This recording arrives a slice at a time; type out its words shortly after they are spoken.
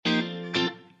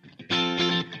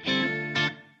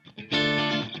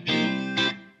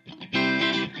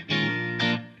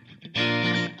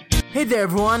Hey there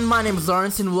everyone, my name is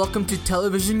Lawrence and welcome to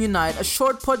Television Unite, a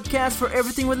short podcast for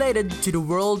everything related to the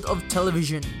world of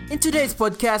television. In today's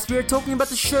podcast, we are talking about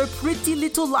the show Pretty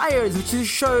Little Liars, which is a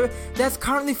show that has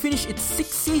currently finished its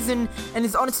 6th season and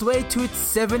is on its way to its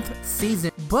 7th season.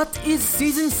 But is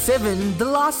season 7 the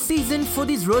last season for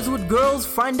these Rosewood girls?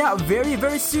 Find out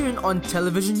very soon on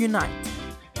Television Unite.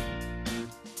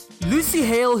 Lucy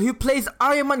Hale, who plays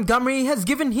Arya Montgomery, has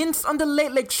given hints on The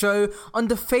Late Late Show on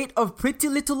the fate of Pretty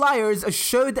Little Liars, a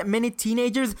show that many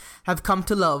teenagers have come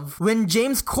to love. When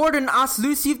James Corden asked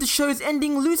Lucy if the show is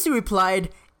ending, Lucy replied,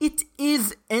 "It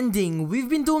is ending. We've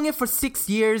been doing it for 6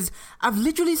 years. I've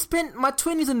literally spent my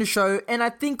 20s on the show, and I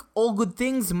think all good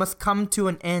things must come to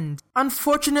an end."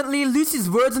 Unfortunately, Lucy's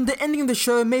words on the ending of the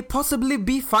show may possibly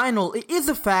be final. It is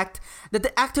a fact that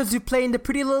the actors who play in the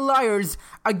Pretty Little Liars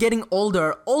are getting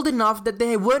older, old enough that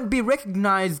they won't be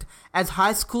recognized as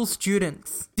high school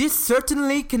students. This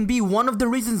certainly can be one of the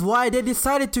reasons why they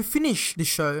decided to finish the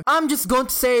show. I'm just going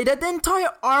to say that the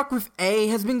entire arc with A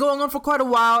has been going on for quite a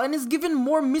while and is given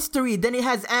more mystery than it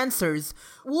has answers.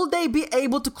 Will they be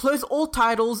able to close all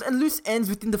titles and loose ends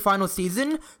within the final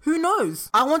season? Who knows?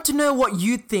 I want to know what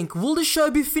you think. Will the show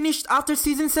be finished after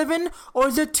season 7, or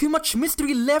is there too much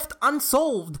mystery left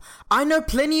unsolved? I know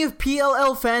plenty of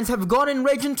PLL fans have gone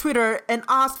enraged on Twitter and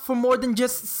asked for more than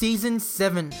just season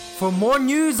 7. For more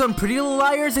news on Pretty Little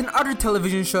Liars and other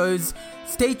television shows,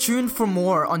 stay tuned for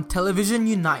more on Television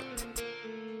Unite.